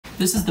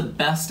This is the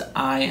best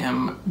I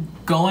am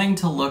going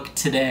to look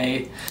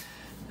today.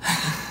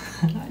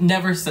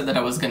 Never said that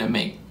I was gonna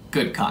make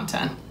good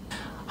content.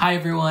 Hi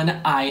everyone,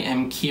 I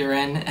am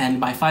Ciaran, and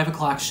my 5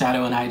 o'clock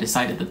shadow and I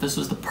decided that this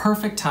was the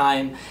perfect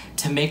time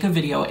to make a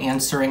video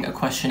answering a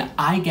question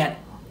I get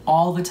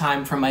all the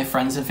time from my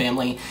friends and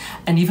family,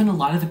 and even a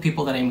lot of the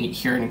people that I meet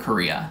here in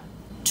Korea.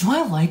 Do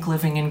I like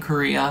living in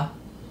Korea?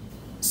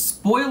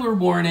 Spoiler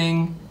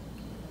warning,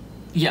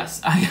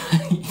 yes,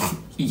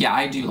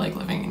 I do like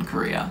living in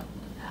Korea.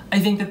 I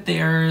think that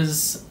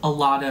there's a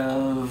lot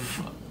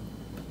of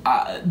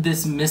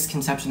this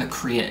misconception that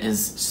Korea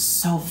is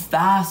so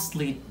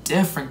vastly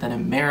different than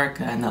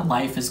America and that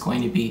life is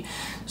going to be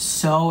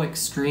so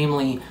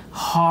extremely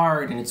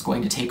hard and it's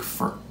going to take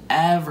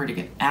forever to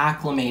get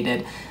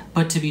acclimated.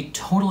 But to be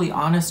totally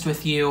honest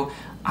with you,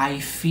 I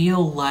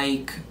feel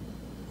like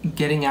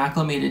getting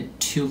acclimated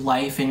to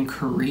life in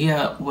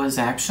Korea was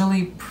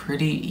actually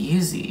pretty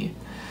easy.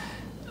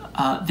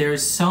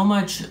 There's so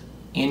much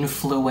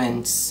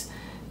influence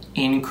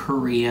in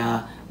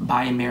Korea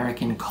by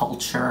American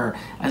culture,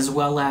 as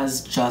well as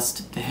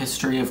just the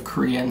history of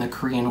Korea and the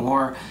Korean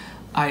War.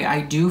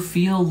 I do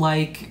feel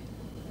like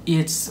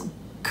it's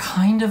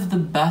kind of the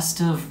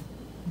best of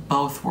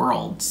both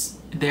worlds.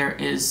 There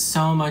is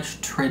so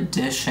much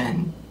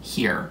tradition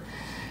here,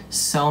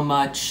 so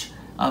much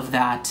of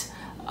that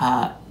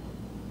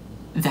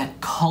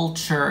that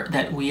culture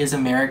that we as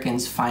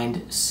Americans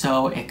find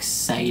so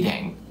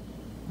exciting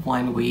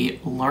when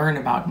we learn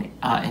about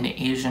an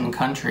Asian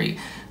country,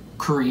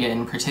 Korea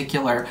in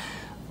particular.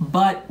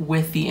 But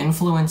with the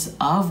influence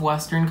of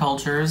Western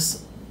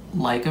cultures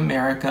like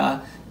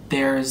America,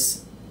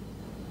 there's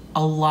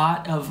a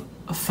lot of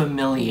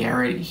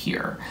familiarity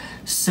here.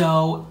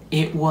 So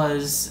it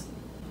was,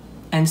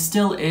 and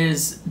still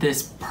is,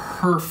 this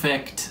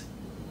perfect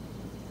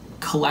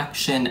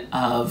collection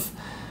of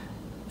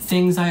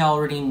things I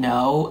already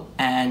know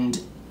and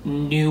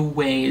new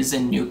ways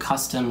and new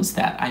customs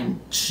that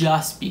I'm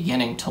just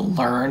beginning to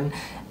learn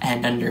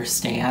and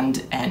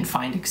understand and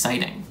find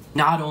exciting.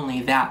 Not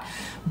only that,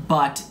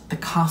 but the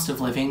cost of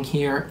living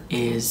here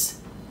is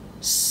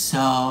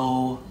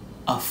so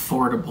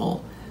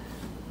affordable.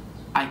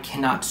 I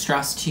cannot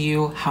stress to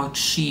you how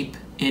cheap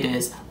it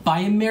is by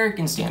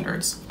American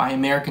standards.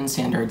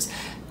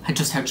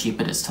 Just how cheap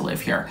it is to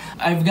live here.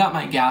 I've got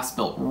my gas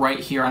bill right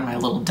here on my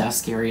little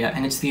desk area,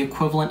 and it's the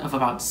equivalent of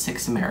about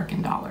 $6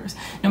 American. Now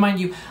mind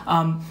you,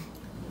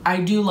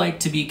 I do like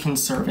to be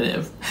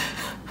conservative,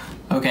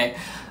 okay?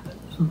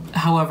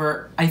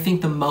 However, I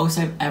think the most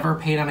I've ever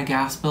paid on a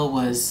gas bill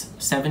was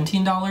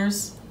 $17,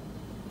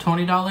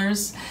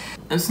 $20.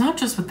 It's not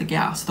just with the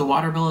gas. The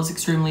water bill is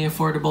extremely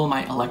affordable.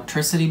 My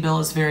electricity bill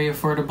is very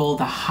affordable.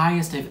 The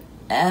highest I've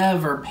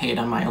ever paid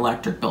on my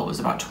electric bill was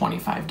about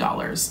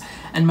 $25.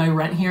 And my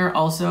rent here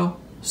also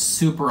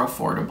super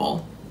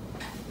affordable.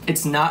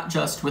 It's not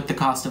just with the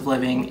cost of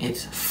living,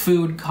 it's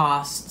food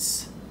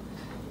costs,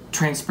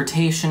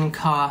 transportation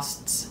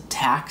costs,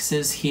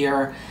 taxes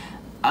here.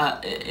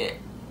 I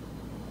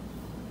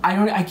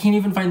can't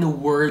even find the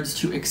words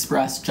to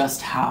express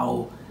just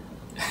how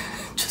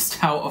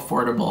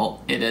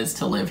affordable it is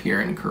to live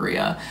here in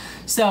Korea.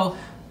 So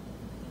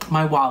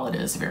my wallet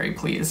is very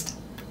pleased.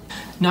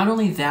 Not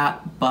only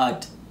that,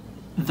 but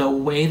the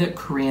way that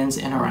Koreans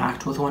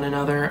interact with one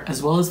another,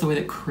 as well as the way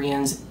that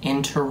Koreans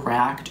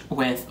interact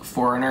with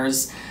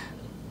foreigners,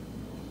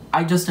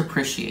 I just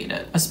appreciate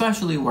it,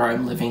 especially where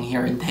I'm living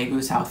here in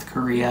Daegu, South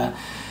Korea.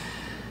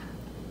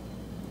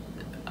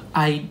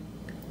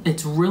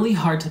 It's really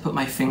hard to put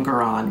my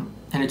finger on,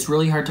 and it's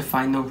really hard to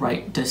find the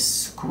right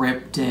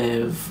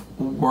descriptive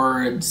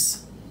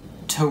words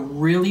to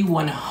really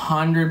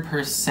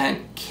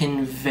 100%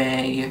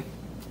 convey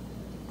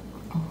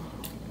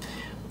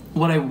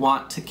what I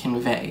want to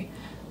convey.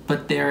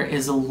 But there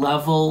is a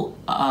level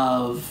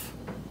of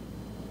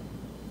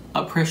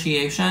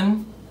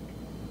appreciation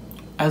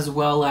as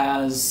well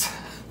as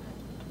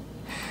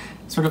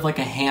sort of like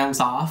a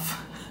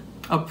hands-off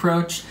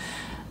approach.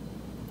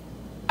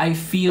 I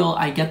feel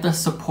I get the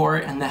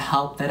support and the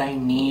help that I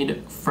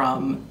need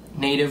from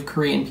native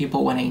Korean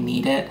people when I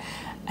need it,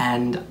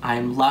 and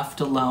I'm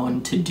left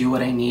alone to do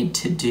what I need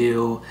to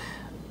do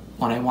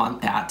when I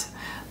want that.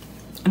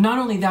 Not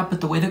only that,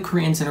 but the way that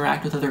Koreans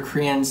interact with other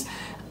Koreans,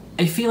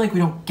 I feel like we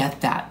don't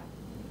get that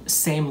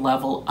same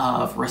level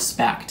of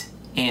respect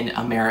in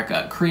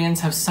America. Koreans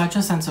have such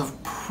a sense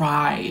of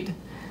pride.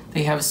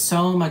 They have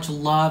so much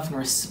love and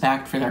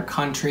respect for their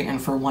country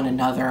and for one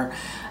another.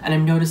 And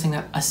I'm noticing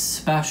that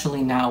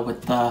especially now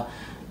with the,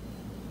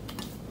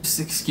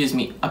 excuse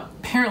me,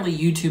 apparently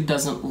YouTube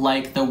doesn't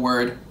like the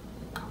word.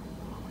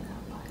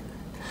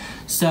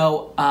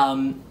 So,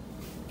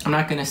 I'm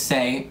not gonna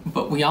say,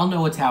 but we all know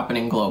what's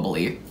happening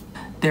globally.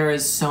 There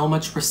is so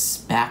much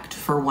respect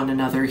for one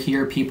another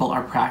here. People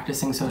are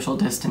practicing social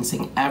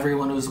distancing.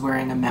 Everyone is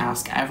wearing a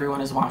mask. Everyone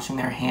is washing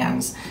their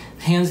hands.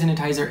 Hand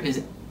sanitizer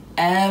is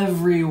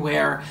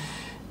everywhere.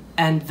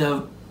 And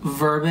the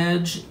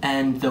verbiage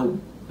and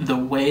the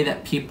way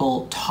that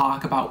people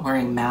talk about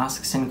wearing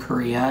masks in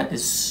Korea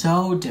is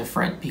so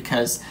different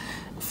because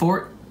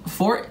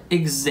For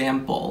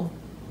example,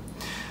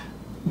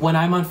 when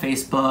I'm on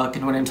Facebook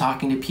and when I'm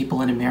talking to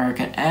people in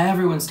America,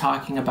 everyone's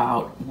talking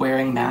about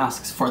wearing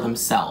masks for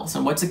themselves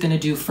and what's it going to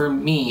do for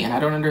me, and I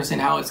don't understand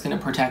how it's going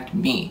to protect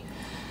me.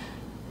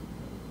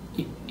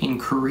 In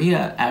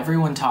Korea,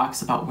 everyone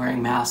talks about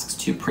wearing masks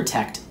to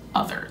protect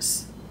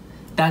others.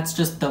 That's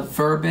just the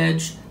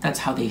verbiage, that's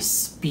how they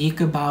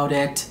speak about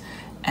it.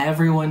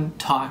 Everyone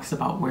talks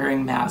about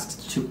wearing masks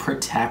to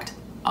protect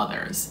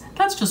others.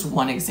 That's just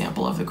one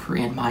example of the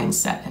Korean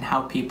mindset and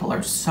how people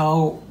are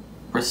so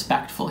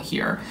respectful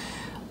here.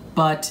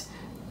 But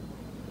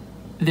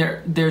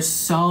there's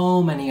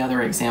so many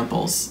other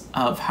examples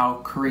of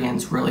how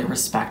Koreans really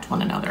respect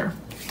one another.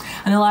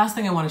 And the last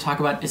thing I want to talk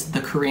about is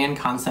the Korean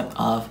concept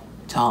of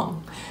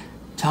정.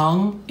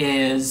 정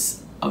is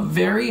a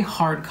very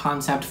hard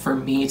concept for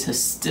me to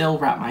still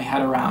wrap my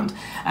head around,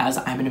 as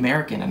I'm an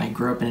American and I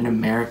grew up in an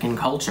American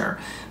culture.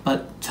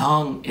 But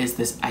정 is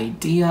this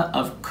idea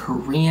of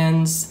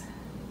Koreans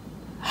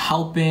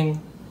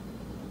helping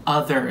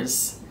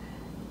others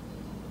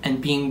and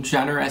being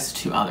generous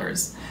to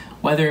others.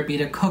 Whether it be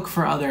to cook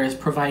for others,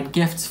 provide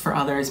gifts for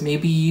others,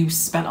 maybe you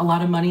spent a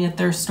lot of money at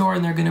their store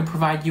and they're gonna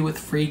provide you with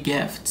free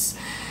gifts.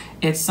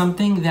 It's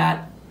something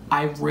that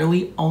I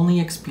really only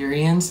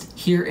experienced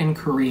here in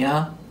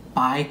Korea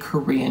by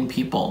Korean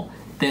people,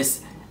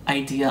 this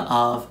idea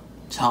of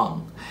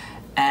정.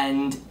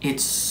 And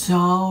it's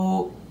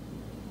so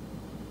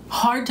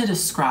hard to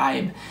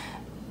describe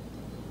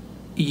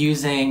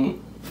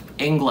using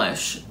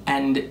English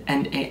and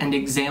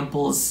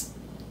examples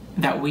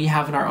that we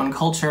have in our own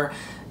culture,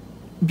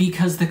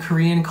 because the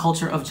Korean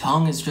culture of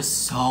정 is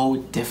just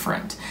so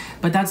different.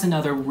 But that's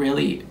another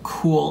really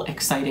cool,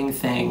 exciting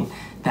thing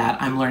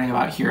that I'm learning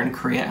about here in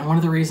Korea, and one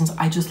of the reasons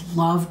I just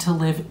love to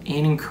live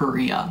in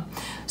Korea.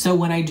 So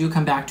when I do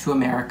come back to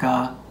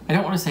America, I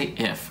don't want to say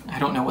if, I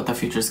don't know what the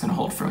future is going to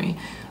hold for me,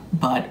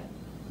 but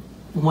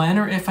when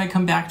or if I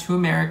come back to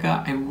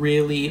America, I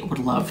really would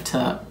love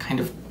to kind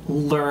of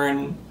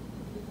learn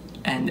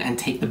and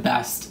take the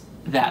best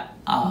that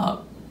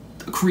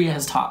Korea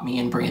has taught me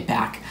and bring it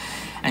back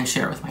and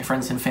share it with my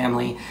friends and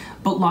family.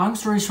 But long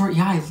story short,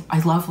 yeah, I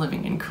love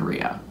living in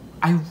Korea.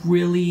 I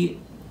really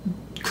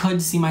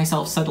could see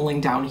myself settling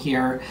down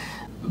here,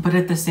 but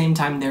at the same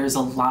time, there's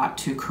a lot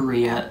to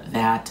Korea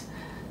that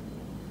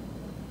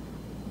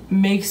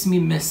makes me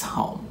miss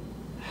home.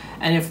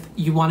 And if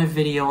you want a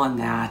video on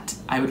that,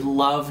 I would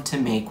love to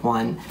make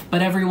one.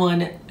 But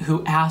everyone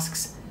who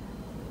asks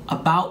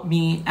about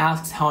me,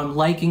 asks how I'm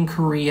liking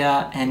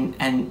Korea,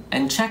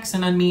 and checks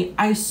in on me,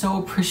 I so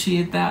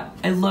appreciate that.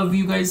 I love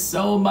you guys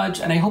so much,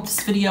 and I hope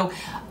this video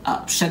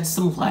sheds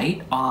some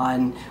light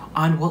on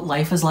what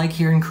life is like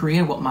here in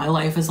Korea, what my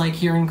life is like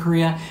here in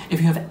Korea.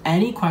 If you have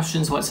any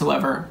questions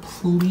whatsoever,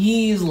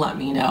 please let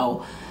me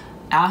know.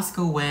 Ask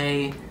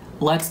away,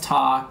 let's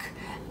talk.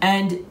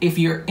 And if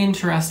you're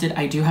interested,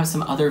 I do have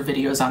some other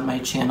videos on my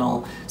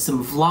channel,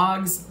 some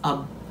vlogs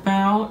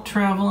about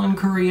travel in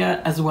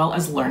Korea as well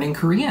as learning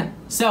Korean.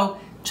 So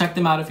check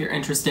them out if you're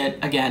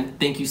interested. Again,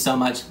 thank you so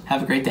much.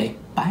 Have a great day.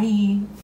 Bye.